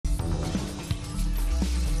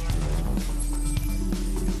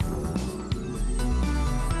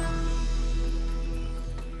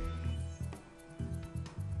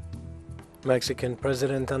Mexican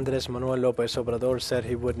President Andrés Manuel López Obrador said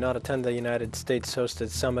he would not attend the United States-hosted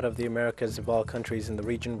Summit of the Americas if all countries in the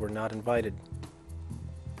region were not invited.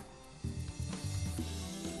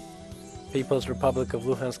 People's Republic of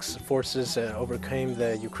Luhansk's forces overcame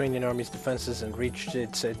the Ukrainian army's defenses and reached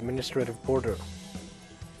its administrative border.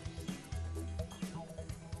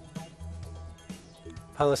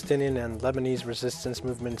 Palestinian and Lebanese resistance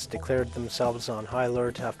movements declared themselves on high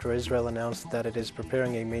alert after Israel announced that it is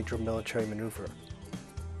preparing a major military maneuver.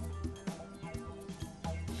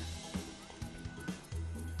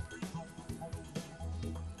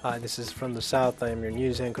 Hi, this is From the South. I am your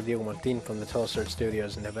news anchor Diego Martin from the TeleSUR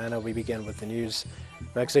studios in Havana. We begin with the news.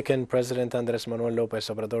 Mexican President Andrés Manuel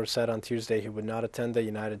López Obrador said on Tuesday he would not attend the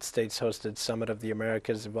United States-hosted Summit of the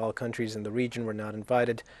Americas if all countries in the region were not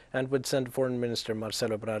invited, and would send Foreign Minister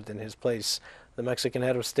Marcelo Ebrard in his place. The Mexican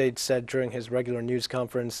head of state said during his regular news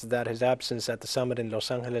conference that his absence at the summit in Los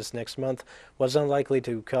Angeles next month was unlikely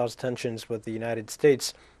to cause tensions with the United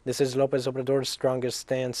States. This is López Obrador's strongest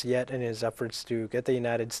stance yet in his efforts to get the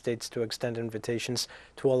United States to extend invitations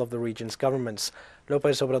to all of the region's governments.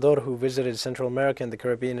 López Obrador, who visited Central America and the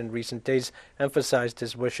Caribbean in recent days, emphasized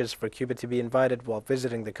his wishes for Cuba to be invited while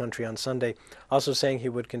visiting the country on Sunday, also saying he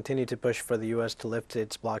would continue to push for the U.S. to lift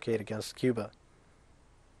its blockade against Cuba.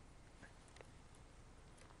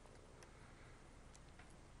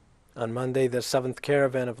 On Monday, the 7th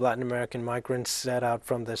caravan of Latin American migrants set out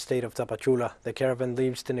from the state of Tapachula. The caravan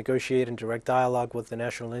leaves to negotiate in direct dialogue with the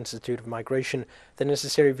National Institute of Migration the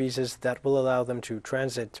necessary visas that will allow them to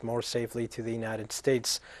transit more safely to the United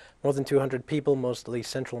States. More than 200 people, mostly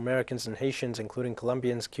Central Americans and Haitians, including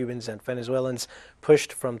Colombians, Cubans, and Venezuelans,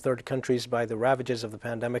 pushed from third countries by the ravages of the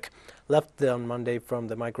pandemic, left on Monday from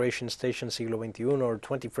the migration station Siglo XXI, or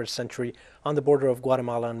 21st century, on the border of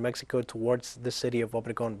Guatemala and Mexico towards the city of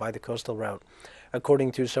Obregón by the coastal route.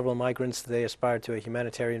 According to several migrants, they aspire to a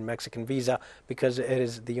humanitarian Mexican visa because it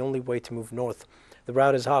is the only way to move north. The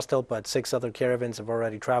route is hostile, but 6 other caravans have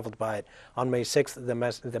already traveled by it. On May 6th,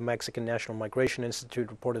 the Mexican National Migration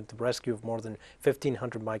Institute reported the rescue of more than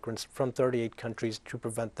 1,500 migrants from 38 countries to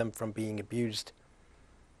prevent them from being abused.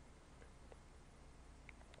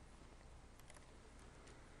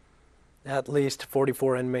 At least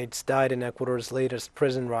 44 inmates died in Ecuador's latest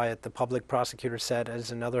prison riot, the public prosecutor said,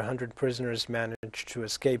 as another 100 prisoners managed to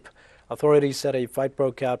escape. Authorities said a fight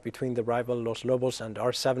broke out between the rival Los Lobos and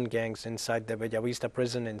R7 gangs inside the Bellavista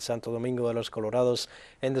prison in Santo Domingo de los Colorados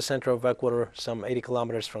in the center of Ecuador, some 80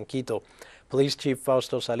 kilometers from Quito. Police Chief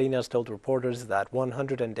Fausto Salinas told reporters that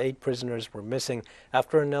 108 prisoners were missing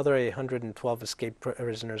after another 112 escaped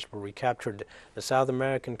prisoners were recaptured. The South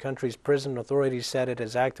American country's prison authorities said it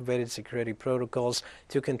has activated security protocols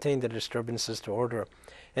to contain the disturbances to order.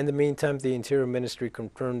 In the meantime, the Interior Ministry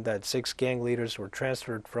confirmed that 6 gang leaders were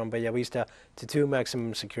transferred from Bellavista to 2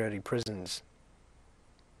 maximum security prisons.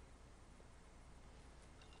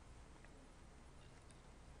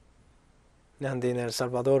 And in El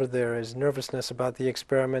Salvador, there is nervousness about the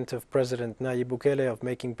experiment of President Nayib Bukele of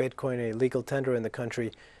making Bitcoin a legal tender in the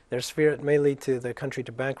country. There's fear it may lead to the country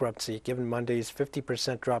to bankruptcy, given Monday's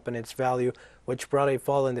 50% drop in its value, which brought a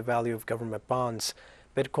fall in the value of government bonds.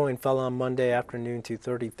 Bitcoin fell on Monday afternoon to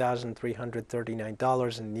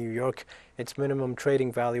 $30,339 in New York, its minimum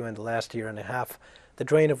trading value in the last year and a half. The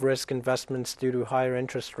drain of risk investments due to higher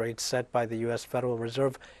interest rates set by the U.S. Federal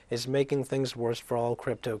Reserve is making things worse for all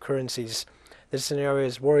cryptocurrencies. This scenario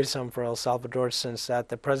is worrisome for El Salvador since at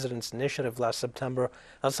the president's initiative last September,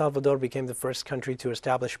 El Salvador became the first country to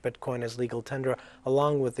establish Bitcoin as legal tender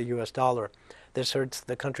along with the U.S. dollar. This hurts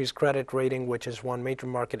the country's credit rating, which is one major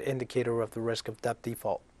market indicator of the risk of debt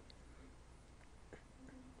default.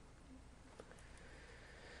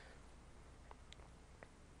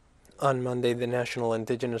 On Monday, the National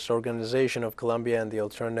Indigenous Organization of Colombia and the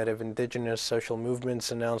Alternative Indigenous Social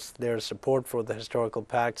Movements announced their support for the Historical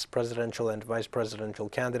Pact's presidential and vice presidential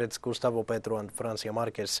candidates Gustavo Petro and Francia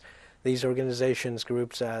Marquez. These organizations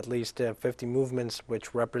groups at least 50 movements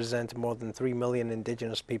which represent more than 3 million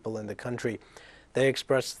indigenous people in the country. They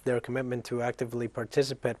expressed their commitment to actively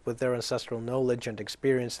participate with their ancestral knowledge and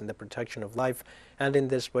experience in the protection of life, and in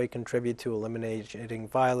this way contribute to eliminating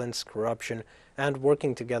violence, corruption, and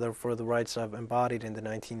working together for the rights embodied in the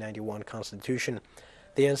 1991 Constitution.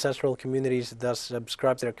 The ancestral communities thus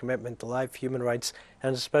subscribe their commitment to life, human rights,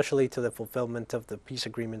 and especially to the fulfillment of the peace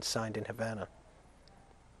agreement signed in Havana.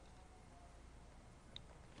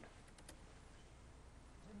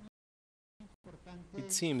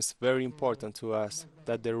 It seems very important to us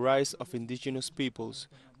that the rights of indigenous peoples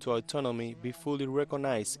to autonomy be fully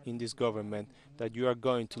recognized in this government that you are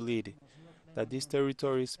going to lead. that these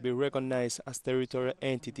territories be recognized as territorial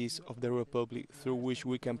entities of the Republic through which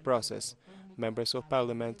we can process, members of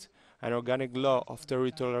Parliament, an organic law of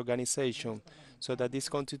territorial organization, so that this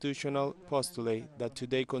constitutional postulate that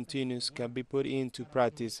today continues can be put into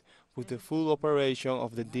practice with the full operation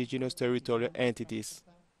of the indigenous territorial entities.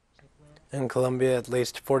 In Colombia, at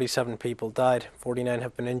least 47 people died, 49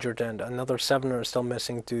 have been injured, and another 7 are still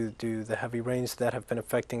missing due to the heavy rains that have been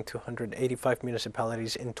affecting 285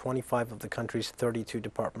 municipalities in 25 of the country's 32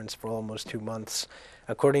 departments for almost 2 months.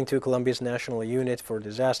 According to Colombia's National Unit for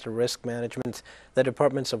Disaster Risk Management, the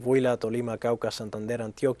departments of Huila, Tolima, Cauca, Santander,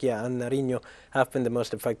 Antioquia, and Nariño have been the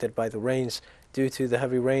most affected by the rains. Due to the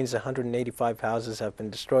heavy rains, 185 houses have been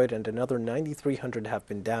destroyed and another 9,300 have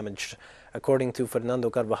been damaged. According to Fernando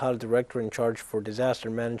Carvajal, director in charge for disaster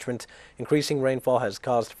management, increasing rainfall has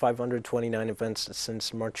caused 529 events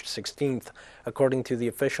since March 16th. According to the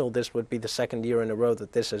official, this would be the second year in a row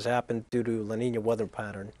that this has happened due to La Niña weather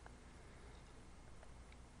pattern.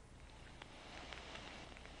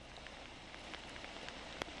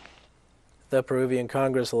 The Peruvian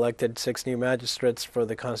Congress elected 6 new magistrates for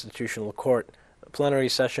the Constitutional Court. The plenary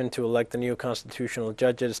session to elect the new constitutional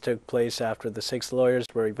judges took place after the 6 lawyers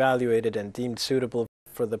were evaluated and deemed suitable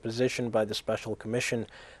for the position by the Special Commission.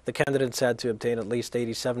 The candidates had to obtain at least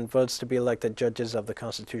 87 votes to be elected judges of the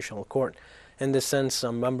Constitutional Court. In this sense,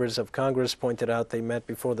 some members of Congress pointed out they met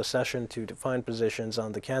before the session to define positions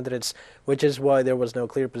on the candidates, which is why there was no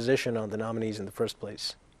clear position on the nominees in the first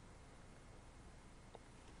place.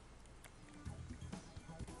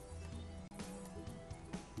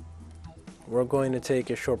 We're going to take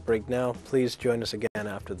a short break now. Please join us again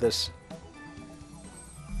after this.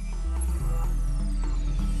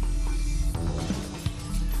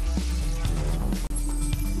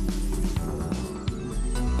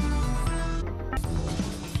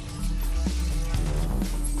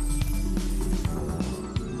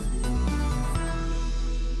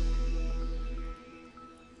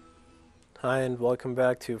 Hi, and welcome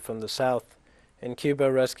back to From the South. In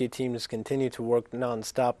Cuba, rescue teams continue to work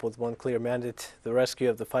non-stop with one clear mandate: the rescue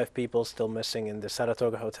of the 5 people still missing in the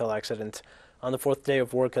Saratoga hotel accident. On the 4th day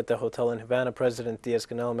of work at the hotel in Havana, President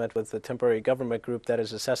Diaz-Canel met with the temporary government group that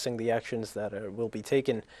is assessing the actions that will be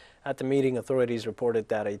taken. At the meeting, authorities reported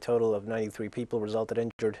that a total of 93 people resulted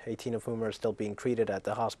injured, 18 of whom are still being treated at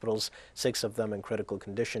the hospitals, 6 of them in critical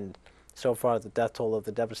condition. So far, the death toll of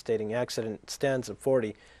the devastating accident stands at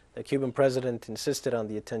 40. The Cuban president insisted on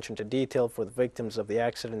the attention to detail for the victims of the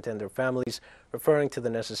accident and their families, referring to the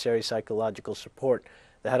necessary psychological support.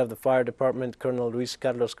 The head of the fire department, Colonel Luis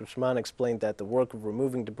Carlos Guzman, explained that the work of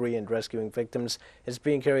removing debris and rescuing victims is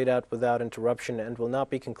being carried out without interruption and will not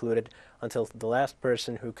be concluded until the last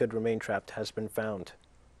person who could remain trapped has been found.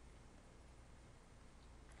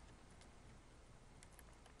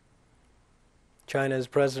 China's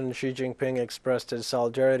President Xi Jinping expressed his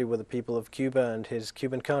solidarity with the people of Cuba and his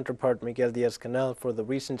Cuban counterpart Miguel Diaz-Canel for the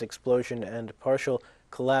recent explosion and partial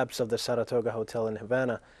collapse of the Saratoga Hotel in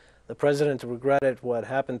Havana. The president regretted what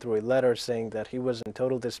happened through a letter, saying that he was in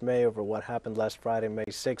total dismay over what happened last Friday, May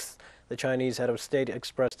 6th. The Chinese head of state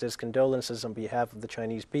expressed his condolences on behalf of the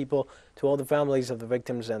Chinese people to all the families of the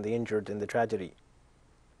victims and the injured in the tragedy.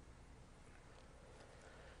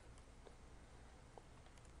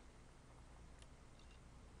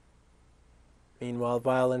 Meanwhile,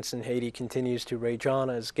 violence in Haiti continues to rage on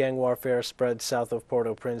as gang warfare spreads south of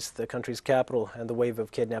Port-au-Prince, the country's capital, and the wave of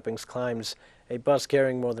kidnappings climbs. A bus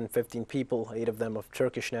carrying more than 15 people, 8 of them of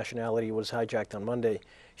Turkish nationality, was hijacked on Monday.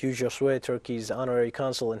 Hugh Josue, Turkey's honorary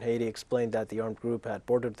consul in Haiti, explained that the armed group had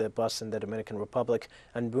boarded the bus in the Dominican Republic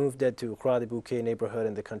and moved it to Croix de Bouquet neighborhood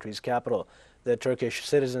in the country's capital. The Turkish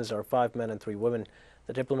citizens are 5 men and 3 women.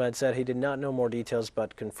 The diplomat said he did not know more details,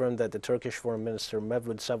 but confirmed that the Turkish Foreign Minister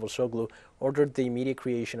Mevlut Cavusoglu ordered the immediate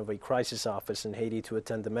creation of a crisis office in Haiti to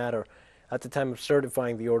attend the matter. At the time of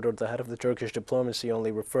certifying the order, the head of the Turkish diplomacy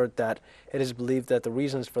only referred that it is believed that the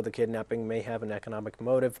reasons for the kidnapping may have an economic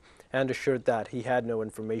motive, and assured that he had no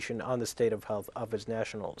information on the state of health of his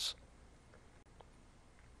nationals.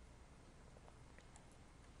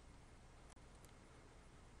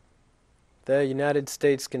 The United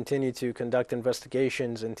States continue to conduct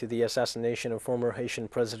investigations into the assassination of former Haitian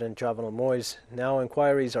President Jovenel Moïse. Now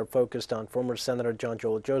inquiries are focused on former Senator John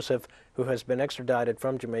Joel Joseph, who has been extradited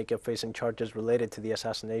from Jamaica facing charges related to the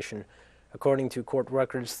assassination. According to court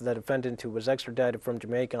records, the defendant, who was extradited from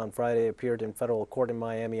Jamaica on Friday, appeared in federal court in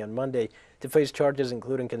Miami on Monday to face charges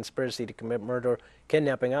including conspiracy to commit murder,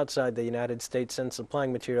 kidnapping outside the United States, and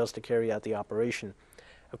supplying materials to carry out the operation.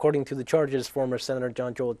 According to the charges, former Senator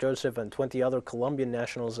John Joel Joseph and 20 other Colombian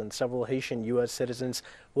nationals and several Haitian U.S. citizens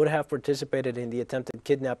would have participated in the attempted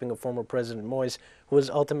kidnapping of former President Moise, who was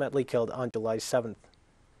ultimately killed on July 7th.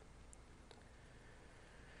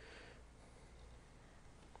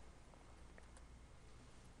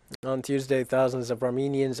 On Tuesday, thousands of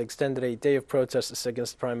Armenians extended a day of protests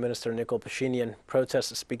against Prime Minister Nikol Pashinyan.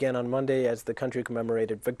 Protests began on Monday as the country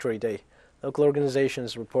commemorated Victory Day. Local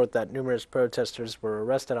organizations report that numerous protesters were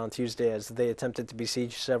arrested on Tuesday as they attempted to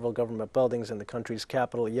besiege several government buildings in the country's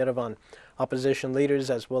capital, Yerevan. Opposition leaders,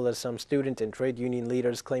 as well as some student and trade union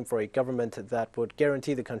leaders, claim for a government that would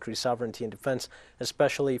guarantee the country's sovereignty and defense,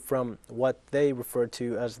 especially from what they refer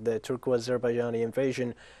to as the Turco-Azerbaijani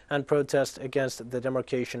invasion, and protest against the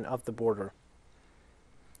demarcation of the border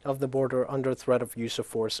under threat of use of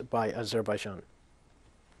force by Azerbaijan.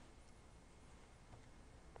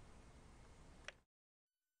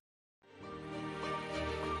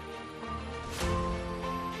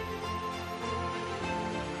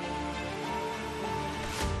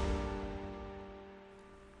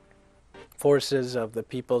 Forces of the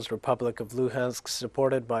People's Republic of Luhansk,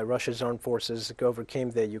 supported by Russia's armed forces, overcame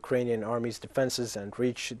the Ukrainian army's defenses and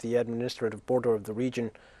reached the administrative border of the region.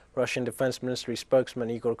 Russian Defense Ministry spokesman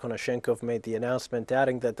Igor Konashenkov made the announcement,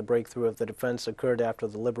 adding that the breakthrough of the defense occurred after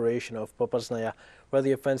the liberation of Popasnaya, where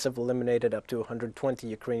the offensive eliminated up to 120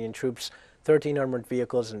 Ukrainian troops, 13 armored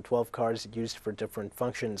vehicles, and 12 cars used for different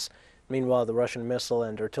functions. Meanwhile, the Russian missile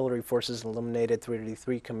and artillery forces eliminated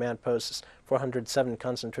 383 command posts, 407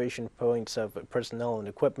 concentration points of personnel and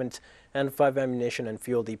equipment, and 5 ammunition and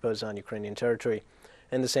fuel depots on Ukrainian territory.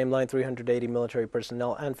 In the same line, 380 military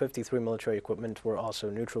personnel and 53 military equipment were also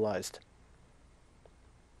neutralized.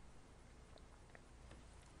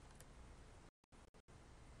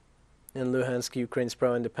 In Luhansk, Ukraine's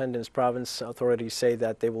pro-independence province, authorities say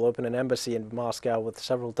that they will open an embassy in Moscow with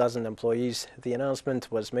several dozen employees. The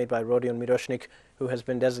announcement was made by Rodion Miroshnik, who has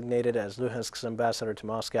been designated as Luhansk's ambassador to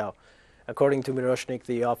Moscow. According to Miroshnik,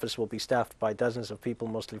 the office will be staffed by dozens of people,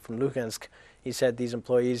 mostly from Luhansk. He said these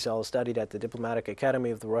employees all studied at the Diplomatic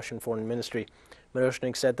Academy of the Russian Foreign Ministry.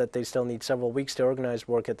 Miroshnik said that they still need several weeks to organize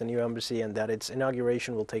work at the new embassy and that its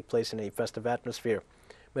inauguration will take place in a festive atmosphere.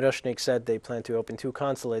 Miroshnik said they plan to open 2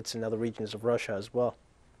 consulates in other regions of Russia as well.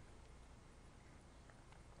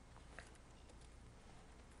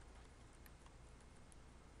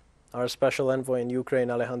 Our special envoy in Ukraine,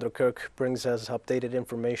 Alejandro Kirk, brings us updated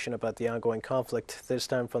information about the ongoing conflict, this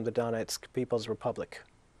time from the Donetsk People's Republic.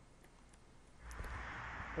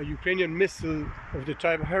 A Ukrainian missile of the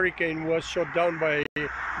type Hurricane was shot down by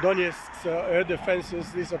Donetsk's air defenses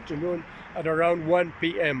this afternoon at around 1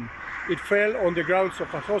 p.m. It fell on the grounds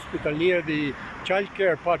of a hospital near the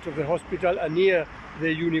childcare part of the hospital and near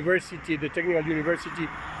the university, the Technical University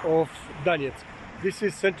of Donetsk. This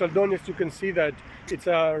is central Donetsk. You can see that it's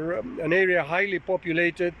an area highly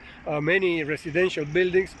populated, many residential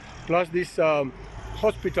buildings, plus this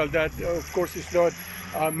hospital that, of course, is not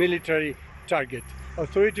a military target.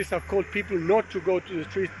 Authorities have called people not to go to the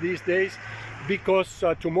streets these days because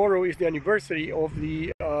tomorrow is the anniversary of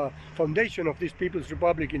the foundation of this People's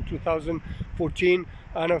Republic in 2014,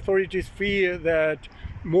 and authorities fear that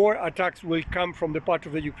more attacks will come from the part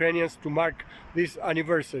of the Ukrainians to mark this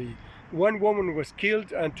anniversary. 1 woman was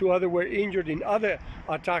killed and 2 others were injured in other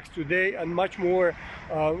attacks today, and much more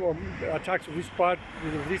attacks of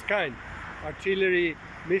this kind. Artillery,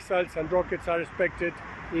 missiles and rockets are expected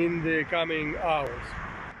in the coming hours.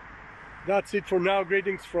 That's it for now.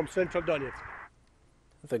 Greetings from Central Donetsk.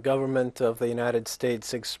 The government of the United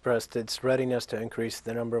States expressed its readiness to increase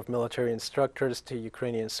the number of military instructors to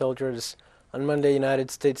Ukrainian soldiers. On Monday,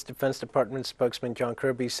 United States Defense Department spokesman John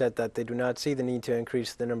Kirby said that they do not see the need to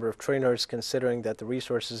increase the number of trainers, considering that the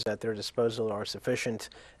resources at their disposal are sufficient,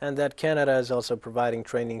 and that Canada is also providing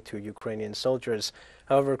training to Ukrainian soldiers.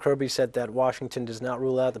 However, Kirby said that Washington does not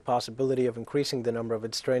rule out the possibility of increasing the number of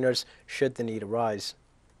its trainers should the need arise.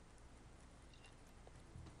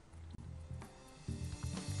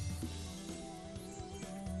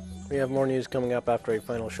 We have more news coming up after a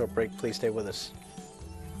final short break. Please stay with us.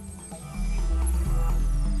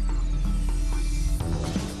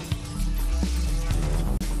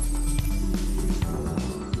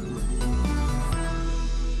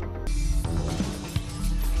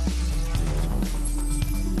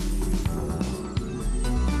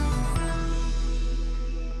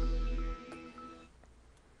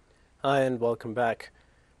 Hi and welcome back.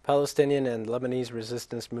 Palestinian and Lebanese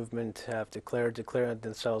resistance movement have declared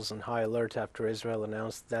themselves on high alert after Israel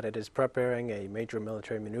announced that it is preparing a major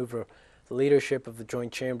military maneuver. The leadership of the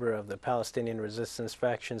Joint Chamber of the Palestinian resistance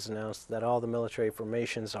factions announced that all the military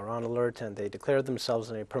formations are on alert, and they declared themselves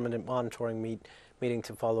in a permanent monitoring meeting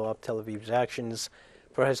to follow up Tel Aviv's actions.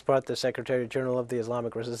 For his part, the Secretary General of the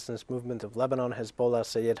Islamic Resistance Movement of Lebanon, Hezbollah,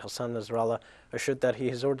 Sayed Hassan Nasrallah, assured that he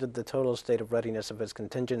has ordered the total state of readiness of his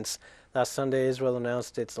contingents. Last Sunday, Israel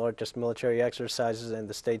announced its largest military exercises in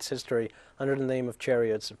the state's history under the name of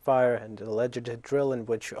Chariots of Fire, and an alleged drill in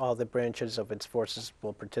which all the branches of its forces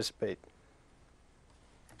will participate.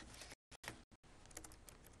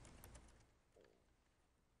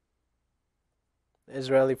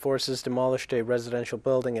 Israeli forces demolished a residential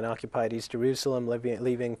building in occupied East Jerusalem,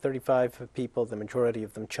 leaving 35 people, the majority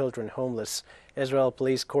of them children, homeless. Israel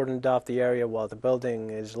police cordoned off the area while the building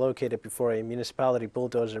is located before a municipality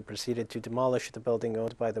bulldozer proceeded to demolish the building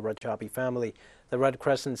owned by the Rajabi family. The Red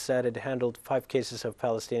Crescent said it handled 5 cases of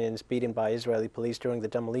Palestinians beaten by Israeli police during the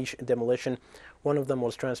demolition. One of them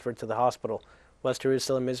was transferred to the hospital. West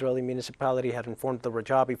Jerusalem Israeli municipality had informed the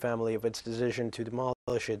Rajabi family of its decision to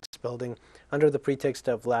demolish its building under the pretext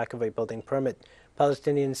of lack of a building permit.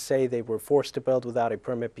 Palestinians say they were forced to build without a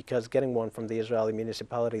permit because getting one from the Israeli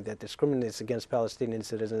municipality that discriminates against Palestinian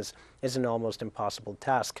citizens is an almost impossible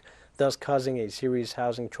task, thus causing a serious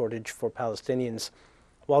housing shortage for Palestinians.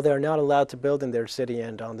 While they are not allowed to build in their city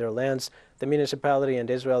and on their lands, the municipality and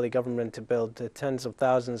Israeli government to build tens of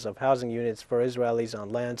thousands of housing units for Israelis on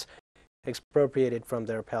lands expropriated from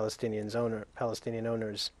their Palestinian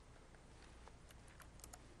owners.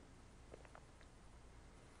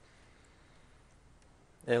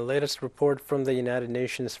 A latest report from the United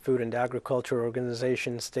Nations Food and Agriculture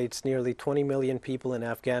Organization states nearly 20 million people in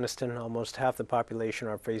Afghanistan, almost half the population,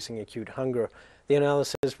 are facing acute hunger. The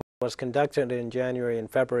analysis was conducted in January and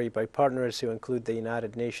February by partners who include the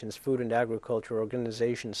United Nations Food and Agriculture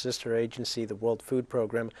Organization's sister agency, the World Food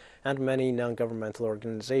Programme, and many non-governmental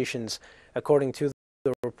organizations. According to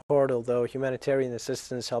the report, although humanitarian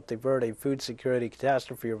assistance helped avert a food security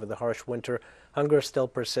catastrophe over the harsh winter, hunger still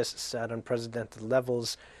persists at unprecedented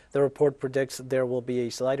levels. The report predicts there will be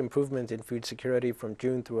a slight improvement in food security from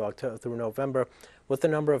June through November, with the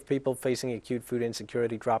number of people facing acute food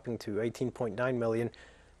insecurity dropping to 18.9 million.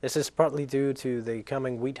 This is partly due to the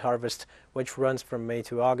coming wheat harvest, which runs from May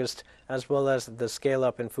to August, as well as the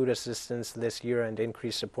scale-up in food assistance this year and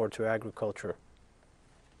increased support to agriculture.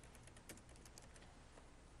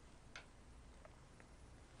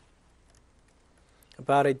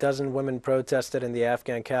 About a dozen women protested in the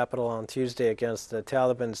Afghan capital on Tuesday against the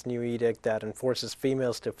Taliban's new edict that enforces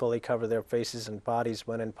females to fully cover their faces and bodies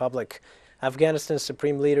when in public. Afghanistan's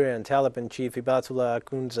supreme leader and Taliban chief Hibatullah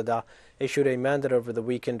Akhundzada issued a mandate over the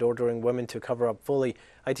weekend ordering women to cover up fully,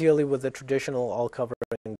 ideally with the traditional all-covering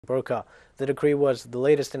burqa. The decree was the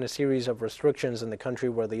latest in a series of restrictions in the country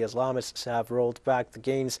where the Islamists have rolled back the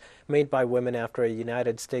gains made by women after a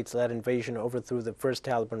United States-led invasion overthrew the first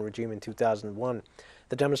Taliban regime in 2001.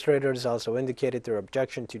 The demonstrators also indicated their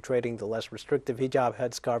objection to trading the less restrictive hijab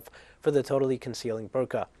headscarf for the totally concealing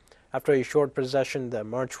burqa. After a short procession, the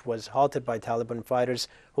march was halted by Taliban fighters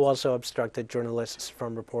who also obstructed journalists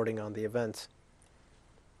from reporting on the event.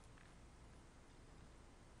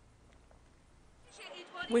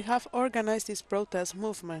 We have organized this protest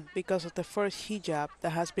movement because of the forced hijab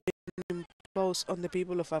that has been imposed on the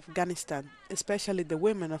people of Afghanistan, especially the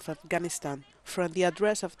women of Afghanistan, from the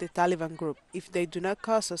address of the Taliban group. If they do not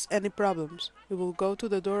cause us any problems, we will go to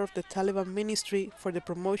the door of the Taliban Ministry for the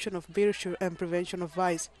Promotion of Virtue and Prevention of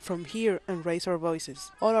Vice from here and raise our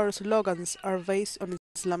voices. All our slogans are based on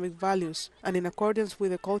Islamic values and in accordance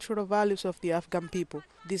with the cultural values of the Afghan people.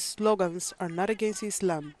 These slogans are not against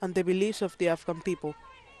Islam and the beliefs of the Afghan people.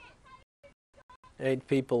 8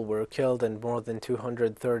 people were killed and more than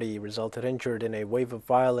 230 resulted injured in a wave of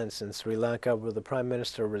violence in Sri Lanka, where the Prime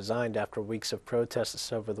Minister resigned after weeks of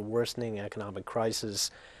protests over the worsening economic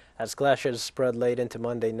crisis. As clashes spread late into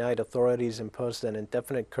Monday night, authorities imposed an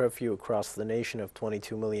indefinite curfew across the nation of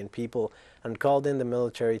 22 million people and called in the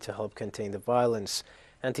military to help contain the violence.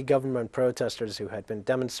 Anti-government protesters who had been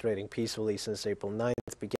demonstrating peacefully since April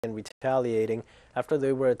 9th began retaliating after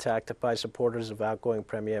they were attacked by supporters of outgoing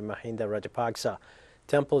Premier Mahinda Rajapaksa.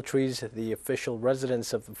 Temple Trees, the official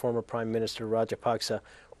residence of the former Prime Minister Rajapaksa,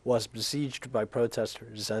 was besieged by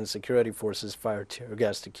protesters and security forces fired tear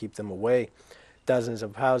gas to keep them away. Dozens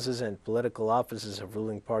of houses and political offices of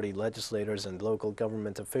ruling party legislators and local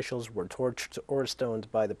government officials were torched or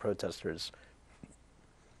stoned by the protesters.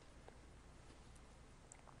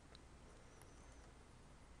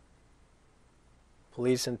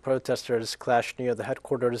 Police and protesters clashed near the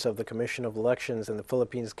headquarters of the Commission of Elections in the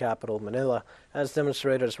Philippines' capital, Manila, as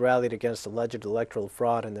demonstrators rallied against alleged electoral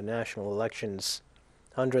fraud in the national elections.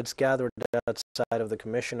 Hundreds gathered outside of the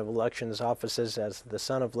Commission of Elections offices as the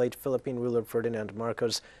son of late Philippine ruler Ferdinand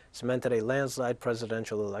Marcos cemented a landslide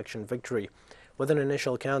presidential election victory. With an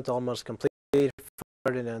initial count almost complete,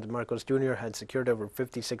 Ferdinand Marcos Jr. had secured over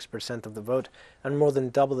 56% of the vote and more than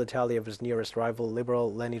double the tally of his nearest rival,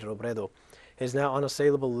 Liberal Leni Robredo. His now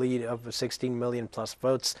unassailable lead of 16 million plus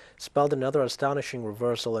votes spelled another astonishing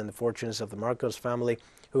reversal in the fortunes of the Marcos family,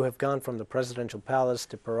 who have gone from the presidential palace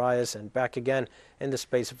to pariahs and back again in the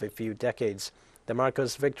space of a few decades. The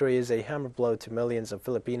Marcos victory is a hammer blow to millions of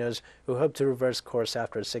Filipinos who hope to reverse course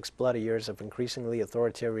after 6 bloody years of increasingly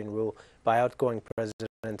authoritarian rule by outgoing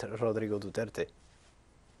President Rodrigo Duterte.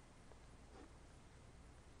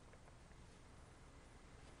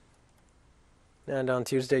 And on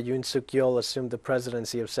Tuesday, Yoon Suk-yeol assumed the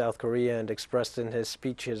presidency of South Korea and expressed in his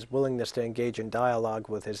speech his willingness to engage in dialogue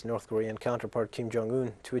with his North Korean counterpart Kim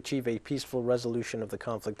Jong-un to achieve a peaceful resolution of the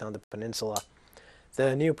conflict on the peninsula.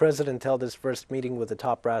 The new president held his first meeting with the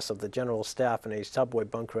top brass of the general staff in a subway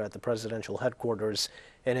bunker at the presidential headquarters.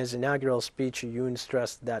 In his inaugural speech, Yoon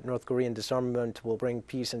stressed that North Korean disarmament will bring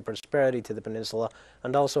peace and prosperity to the peninsula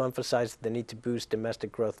and also emphasized the need to boost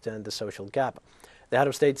domestic growth to end the social gap. The head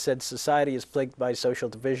of state said society is plagued by social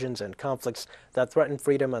divisions and conflicts that threaten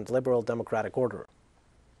freedom and liberal democratic order.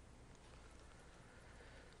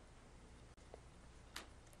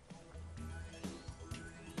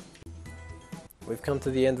 We've come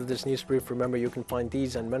to the end of this news brief. Remember, you can find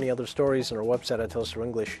these and many other stories on our website at TeleSUR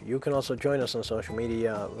English. You can also join us on social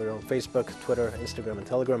media. We're on Facebook, Twitter, Instagram, and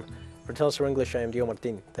Telegram. For TeleSUR English, I am Dio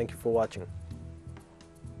Martin. Thank you for watching.